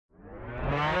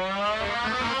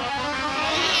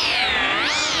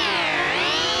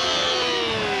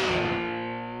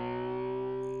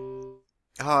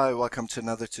Hi, welcome to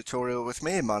another tutorial with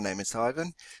me. My name is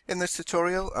Ivan. In this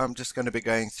tutorial, I'm just going to be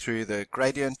going through the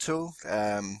gradient tool,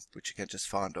 which you can just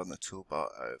find on the toolbar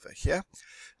over here.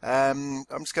 I'm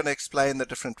just going to explain the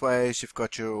different ways. You've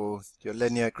got your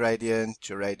linear gradient,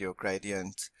 your radial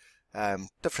gradient,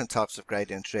 different types of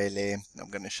gradients really. I'm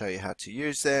going to show you how to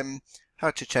use them,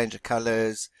 how to change the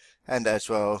colors, and as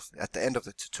well, at the end of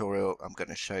the tutorial, I'm going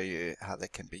to show you how they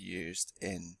can be used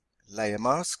in layer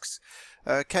masks.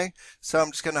 Okay, so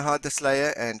I'm just going to hide this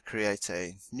layer and create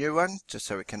a new one just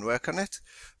so we can work on it.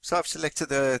 So I've selected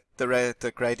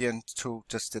the gradient tool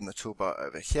just in the toolbar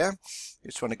over here. You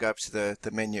just want to go up to the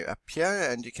menu up here,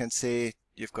 and you can see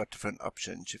you've got different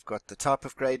options. You've got the type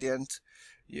of gradient,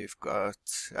 you've got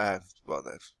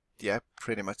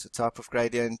pretty much the type of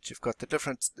gradient. You've got the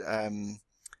different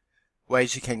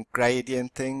ways you can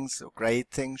gradient things, or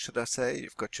grade things should I say.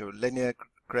 You've got your linear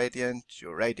gradient,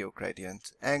 your radial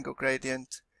gradient, angle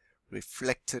gradient,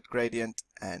 reflected gradient,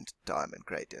 and diamond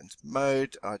gradient.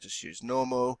 Mode, I just use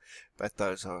normal, but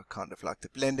those are kind of like the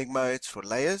blending modes for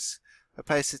layers.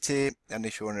 Opacity, and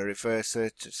if you want to reverse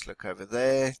it, just look over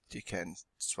there. You can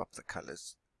swap the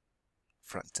colors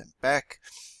front and back.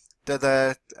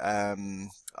 Dither,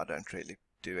 I don't really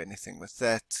do anything with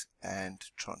that. And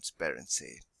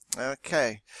transparency.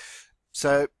 Okay,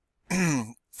 so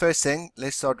first thing,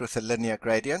 let's start with a linear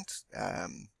gradient.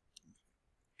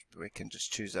 We can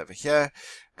just choose over here.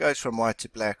 Goes from white to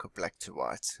black or black to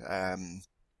white.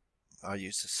 I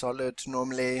use a solid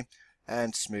normally,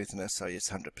 and smoothness I use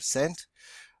 100%.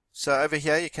 So over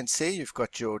here you can see you've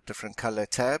got your different color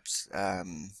tabs,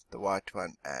 the white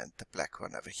one and the black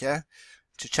one over here.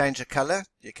 To change a color,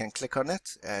 you can click on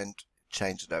it and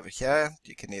change it over here.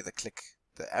 You can either click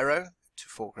the arrow to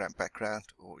foreground, background,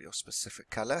 or your specific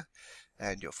color,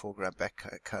 and your foreground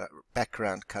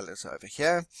background colors over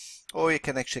here, or you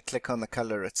can actually click on the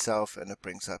color itself and it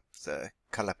brings up the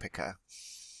color picker.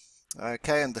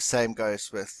 Okay, and the same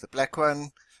goes with the black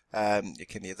one. You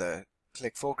can either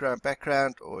click foreground,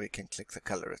 background, or you can click the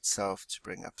color itself to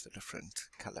bring up the different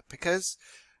color pickers.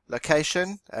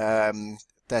 Location,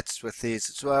 that's with these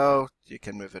as well. You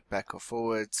can move it back or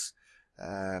forwards.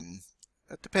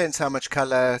 It depends how much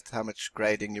color, how much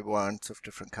grading you want of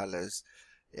different colors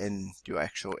in your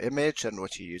actual image and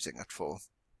what you're using it for.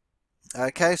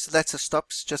 Okay, so that's the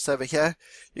stops just over here.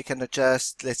 You can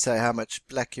adjust, let's say, how much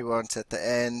black you want at the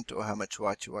end or how much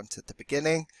white you want at the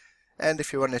beginning. And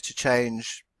if you wanted to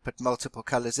change, put multiple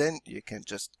colors in, you can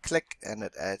just click and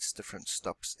it adds different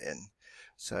stops in.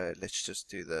 So let's just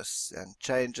do this and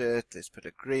change it. Let's put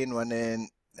a green one in,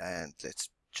 and let's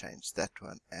change that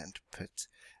one and put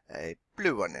a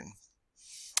blue one in.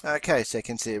 Okay, so you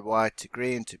can see white to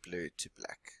green to blue to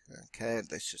black. Okay, and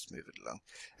let's just move it along.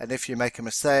 And if you make a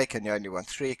mistake and you only want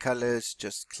 3 colors,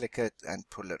 just click it and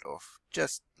pull it off,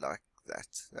 just like that.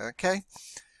 Okay,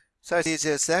 so it's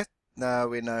easy as that. Now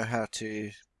we know how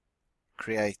to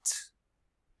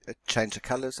change the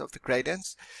colors of the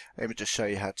gradients. Let me just show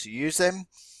you how to use them.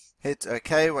 Hit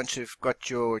OK once you've got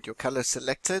your color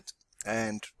selected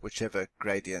and whichever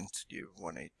gradient you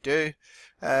want to do,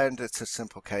 and it's a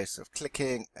simple case of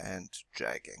clicking and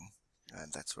dragging,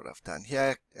 and that's what I've done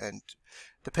here. And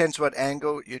depends what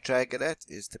angle you drag it at,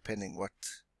 is depending what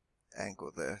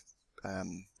angle the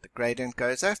gradient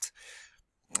goes at.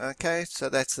 Okay, so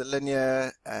that's the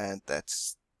linear and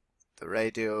that's the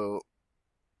radial,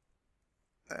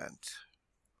 and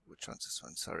which one's this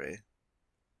one? Sorry,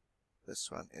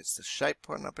 this one is the shape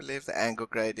one, I believe, the angle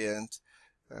gradient.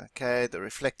 Okay, the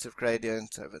reflective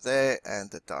gradient over there,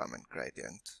 and the diamond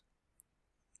gradient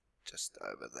just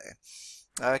over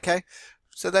there. Okay,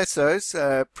 so that's those,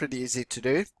 pretty easy to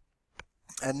do.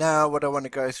 And now what I want to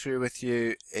go through with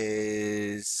you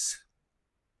is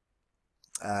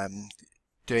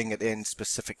doing it in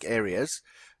specific areas.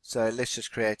 So let's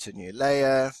just create a new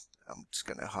layer. I'm just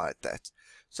going to hide that.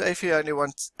 So if you only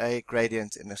want a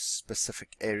gradient in a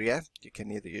specific area, you can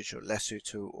either use your lasso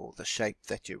tool or the shape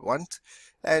that you want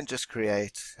and just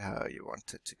create how you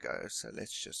want it to go. So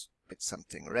let's just put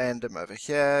something random over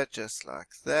here, just like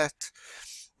that.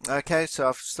 Okay, so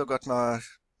I've still got my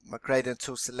gradient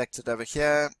tool selected over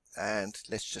here, and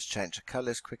let's just change the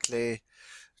colors quickly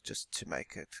just to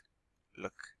make it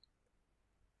look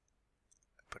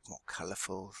a bit more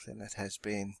colorful than it has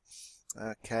been.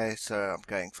 Okay, so I'm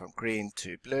going from green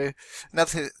to blue.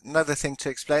 Another thing to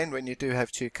explain, when you do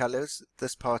have 2 colors,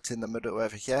 this part in the middle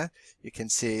over here, you can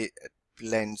see it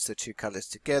blends the 2 colors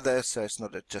together, so it's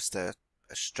not just a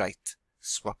straight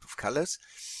swap of colors.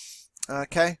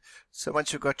 Okay, so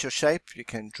once you've got your shape, you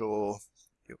can draw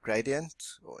your gradient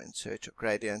or insert your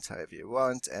gradient however you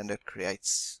want, and it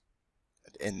creates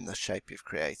in the shape you've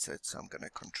created. So I'm going to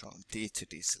Control D to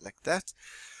deselect that.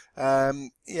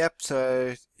 Yep,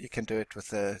 so you can do it with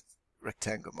the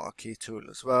rectangle marquee tool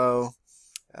as well.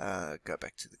 Go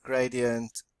back to the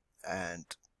gradient and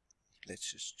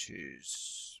let's just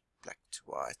choose black to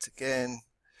white again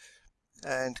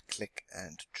and click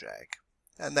and drag,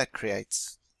 and that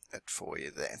creates it for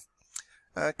you there.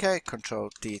 Okay, Control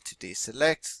D to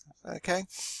deselect. Okay,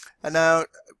 and now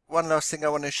one last thing I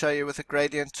want to show you with the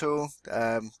gradient tool,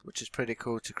 which is pretty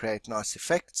cool to create nice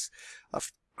effects.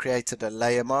 I've created a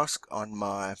layer mask on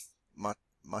my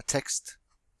text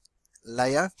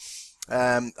layer.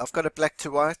 I've got a black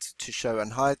to white to show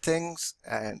and hide things,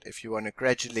 and if you want to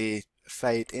gradually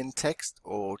fade in text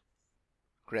or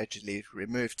gradually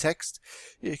remove text,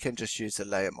 you can just use a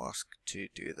layer mask to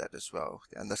do that as well.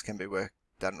 And this can be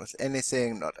done with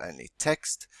anything, not only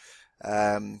text,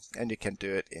 and you can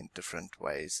do it in different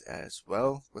ways as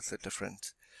well with the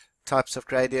different types of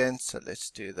gradients. So let's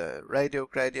do the radial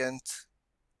gradient,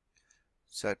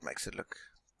 so it makes it look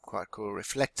quite cool,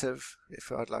 reflective,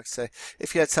 if I'd like to say.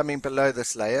 If you had something below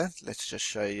this layer, let's just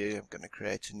show you. I'm going to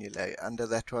create a new layer under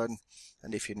that one,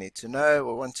 and if you need to know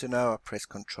or want to know, I press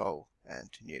Control and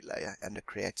new layer, and it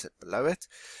creates it below it.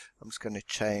 I'm just going to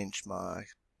change my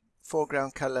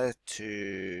foreground color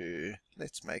to,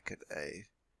 let's make it a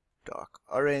dark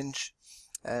orange,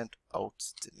 and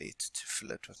Alt Delete to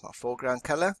fill it with my foreground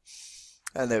color.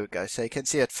 And there we go. So you can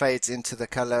see it fades into the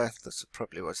color. This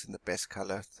probably wasn't the best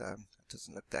color. It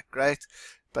doesn't look that great,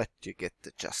 but you get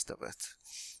the gist of it.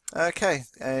 Okay,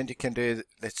 and you can do,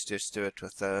 let's just do it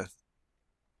with the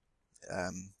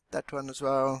that one as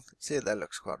well. See, that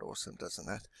looks quite awesome, doesn't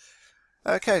it?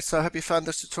 Okay, so I hope you found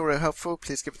this tutorial helpful.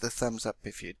 Please give it a thumbs up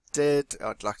if you did.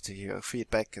 I'd like to hear your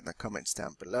feedback in the comments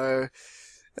down below.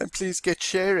 And please get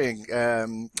sharing. I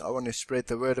want to spread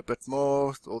the word a bit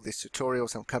more. All these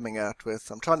tutorials I'm coming out with.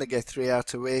 I'm trying to get 3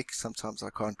 out a week. Sometimes I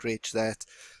can't reach that,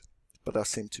 but I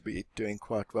seem to be doing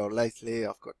quite well lately.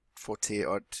 I've got 40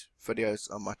 odd videos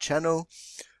on my channel.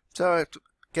 So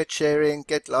get sharing,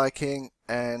 get liking,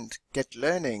 and get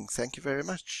learning. Thank you very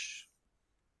much.